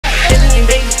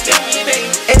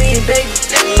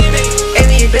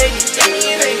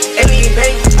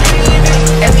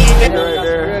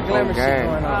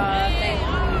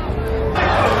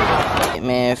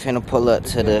man, finna pull up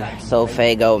to the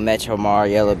Sofaygo Metro Mall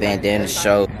Yellow Bandana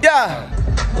show. Yeah!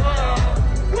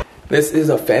 This is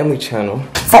a family channel.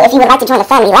 So if you would like to join the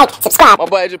family, like, subscribe. My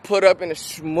boy just put up in a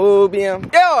smooth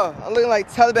BM. Yeah, I'm looking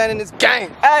like Taliban in this gang.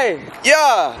 Hey,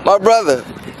 yeah, my brother.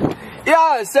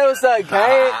 Yeah, say what's up,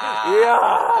 gang.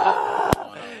 Yeah.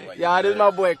 Yeah, this is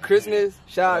my boy Christmas.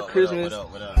 Shout out Christmas.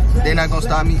 They not gonna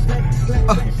stop me.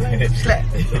 Slap.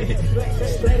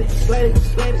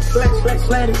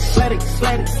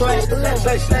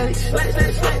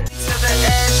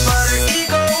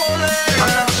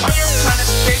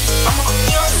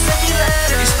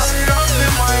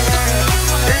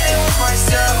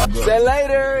 Say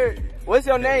later. What's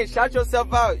your name? Shout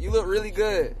yourself out. You look really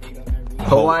good.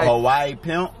 Hawaii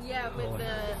pimp? Yeah, but the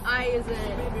I is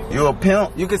a... You a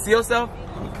pimp? You can see yourself?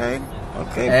 Okay.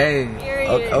 Okay. Hey.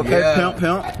 Okay, Yeah.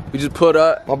 pimp. We just pulled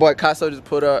up. My boy Casso just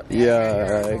pulled up.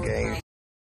 Yeah, okay.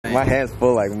 My hands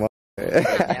full like mother.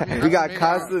 We got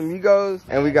Casa Migos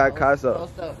and we got Casso.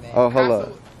 Oh, hold up.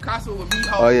 Casso with me.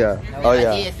 Oh, yeah. Oh, I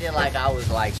yeah. did feel like I was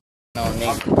like on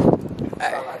niggas.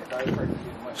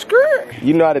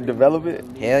 You know how to develop it?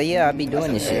 Hell yeah, I be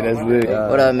doing this shit. That's good.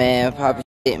 What up, man? Poppy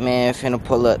shit, man. Finna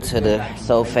pull up to the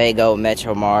Sofaygo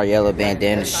Metro Mall Yellow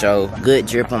Bandana show. Good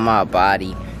drip on my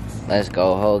body. Let's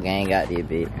go. Whole gang got this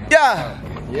bit. Yeah.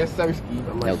 Yes, sir.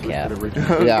 No cap. We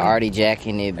got Artie Jack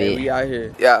in this bit. We out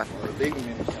here. Yeah.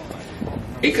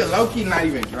 He could low-key not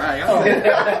even dry.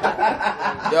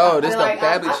 Yo, this the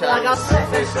family challenge.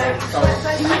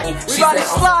 We about to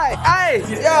slide. Hey,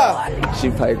 yeah. She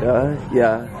played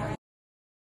yeah.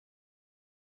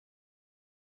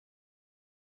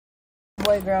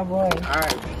 Boy, girl, boy.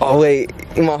 Alright. Oh, wait.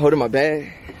 You mind holding my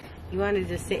bag? You want to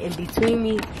just sit in between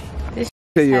me? This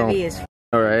Cause you heavy don't. as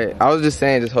Alright. I was just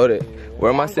saying, just hold it.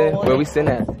 Where am I sitting? Where we sitting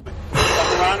at?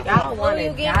 y'all want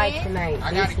to die tonight.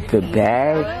 The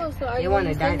bag You want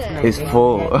to die tonight. is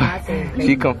full.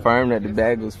 She confirmed that the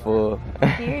bag was full.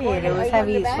 Period. It was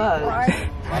heavy as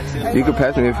fuck. You can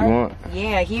pass me if you want.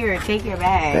 Yeah, here, take your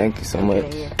bag. Thank you so much.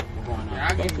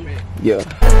 Thank you. Yeah.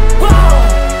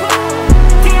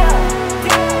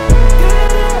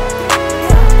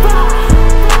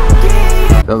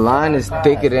 The line is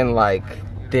thicker than like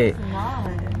thick.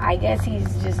 I guess he's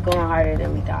just going harder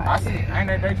than we thought. Ain't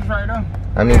that dangerous right now?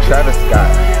 I mean Travis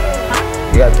Scott.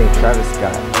 You gotta think Travis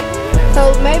Scott.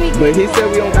 So maybe. But he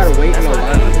said we don't gotta wait in no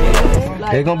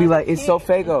line. They're gonna be like, it's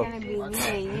Sofaygo.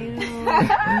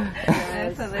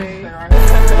 That's hilarious.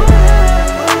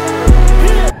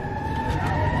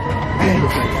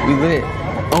 We lit.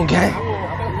 Okay.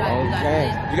 Okay.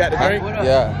 You got the drink?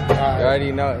 Yeah. You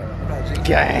already know it.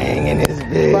 Gang in this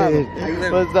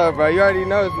bitch. What's up, bro? You already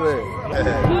know it's lit.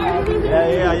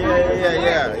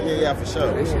 Yeah, for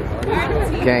sure.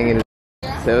 Gang in this.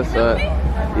 Say what's up.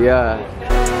 Yeah.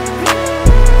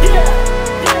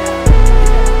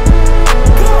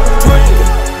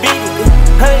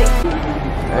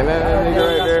 Ain't that nigga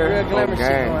right there? Oh,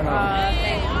 gang.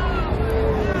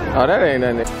 Oh, that ain't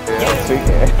that nigga.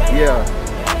 Tweaking. Yeah.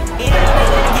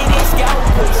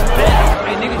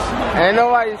 Ain't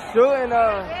nobody shooting,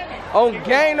 on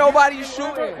gang, nobody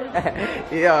shooting.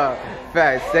 Yeah,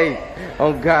 fact, safe.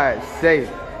 On God, safe.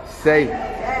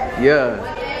 Yeah.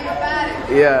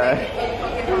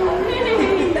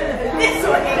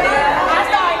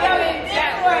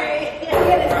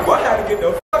 Boy, I gotta get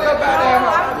the fuck up out of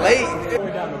here. Late.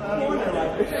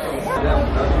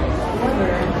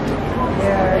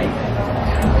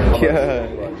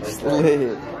 Yeah,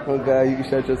 slid. Oh God, you can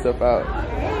shut yourself out.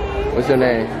 What's your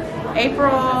name?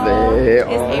 April.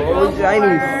 It's April. I ain't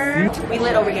even see. We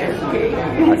lit over here. I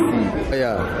see.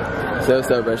 Yeah. Say what's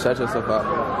up, bro. Shut yourself out.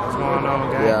 What's going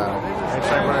on, guys? Yeah. Hey,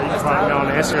 check, bro. You can follow me on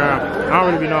the Instagram. I don't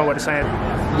really be knowing what to say.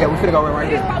 Yeah, we finna go right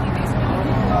here.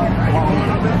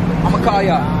 I'ma call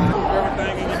y'all.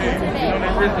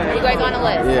 You guys on the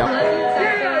list? Yeah.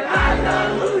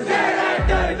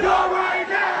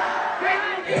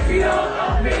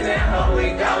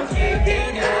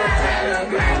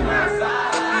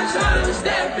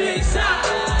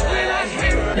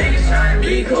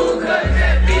 Be cool, cause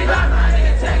that be by my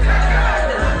nigga take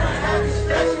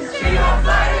she gon'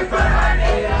 fight for her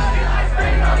nigga. She like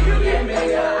Faygo, you get me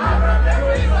up. I remember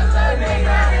we was a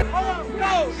nigga.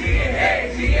 She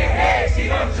get head, she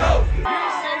gon' choke.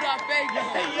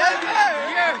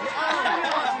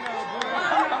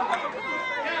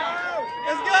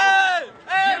 It's good.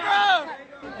 Hey, bro.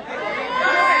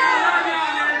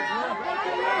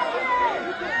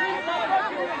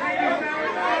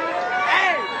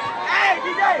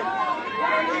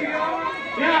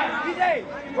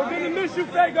 We're gonna miss you,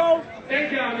 Faygo.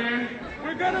 Thank y'all, man.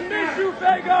 We're gonna miss you,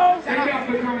 Faygo. Thank y'all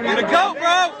for coming You out. the GOAT,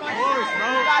 bro.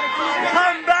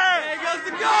 Come back. There goes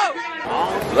the goat.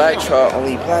 Black truck,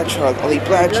 only black truck, only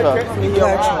black truck, only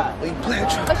black truck, only black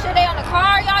truck. Oh shit, they on the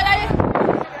car, y'all.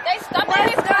 They stuck in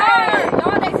his car.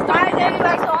 Y'all, they stuck in his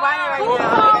car. Who's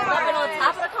stuck on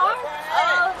top of the car?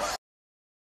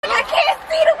 I can't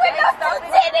see the window from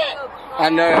tinted. I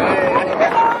know.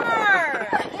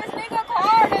 This nigga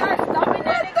car, they are stopping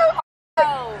that nigga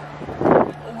car.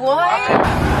 What?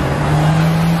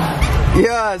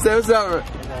 Yeah, say what's up.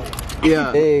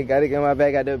 Yeah. Hey, gotta get my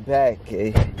bag out the back,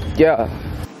 hey. Yeah.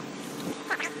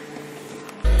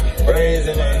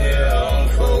 Raising the hill, I'm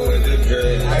full with the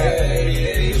dress.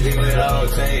 Don't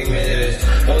take minutes.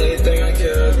 Only thing I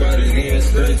care about is getting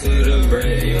split to the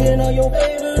bread. You know your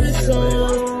favorite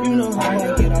song. You know how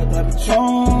I get out that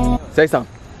Patron. Say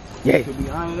something. Yeah.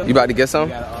 You about to get some?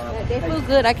 They feel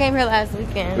good. I came here last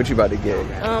weekend. What you about to get?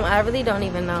 I really don't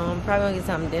even know. I'm probably gonna get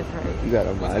something different. You got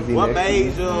a Mozzie What next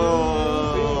made you?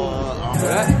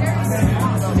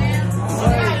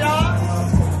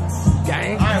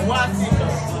 Gang. I'm watching.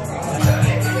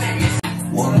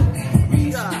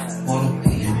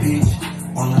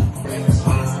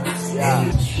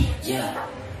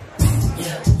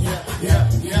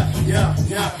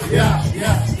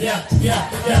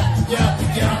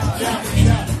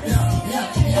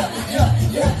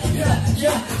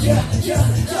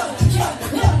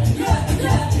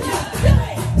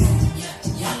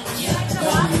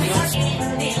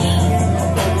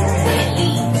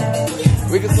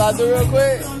 We can slide through real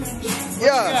quick.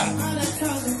 Yeah.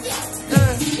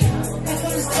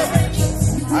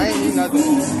 I ain't need nothing.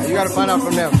 You gotta find out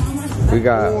from them. We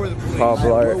got Paul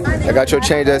Blart. I got your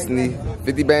change, Destiny.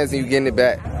 50 bands and you getting it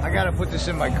back. I gotta put this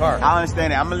in my car. I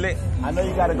understand it. I'm gonna let. I know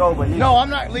you gotta go, but No, I'm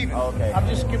not leaving. Okay. I'm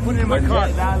just putting it in my car.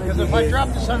 Because if I drop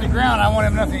this on the ground, I won't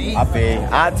have nothing to eat. I feel you.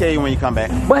 I'll tell you when you come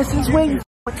back. But since when you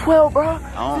with 12, bro?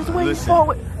 Since when you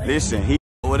listen, he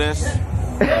with us.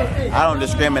 I don't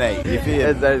discriminate. You feel me?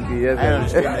 That's I don't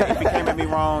discriminate. If you came at me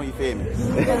wrong, you feel me?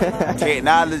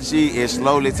 Technology is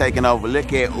slowly taking over.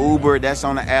 Look at Uber, that's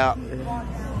on the app.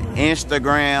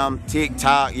 Instagram,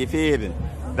 TikTok, you feel me?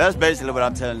 That's basically what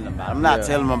I'm telling them about. I'm not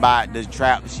telling them about the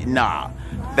trap shit. Nah,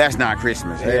 that's not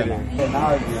Christmas. Yeah.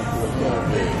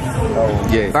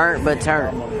 Burnt but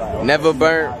turned. Never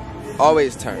burnt,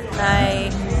 always turn. Hi,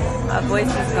 my voice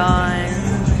is gone.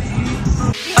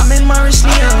 I'm in my on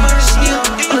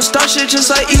the star shit just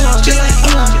like Elon.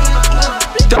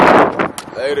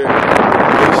 Later.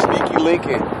 Sneaky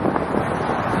Lincoln.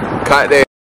 Caught that.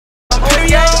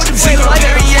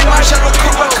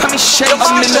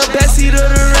 I'm in the backseat of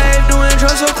the rave doing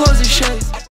drugs so close to shades.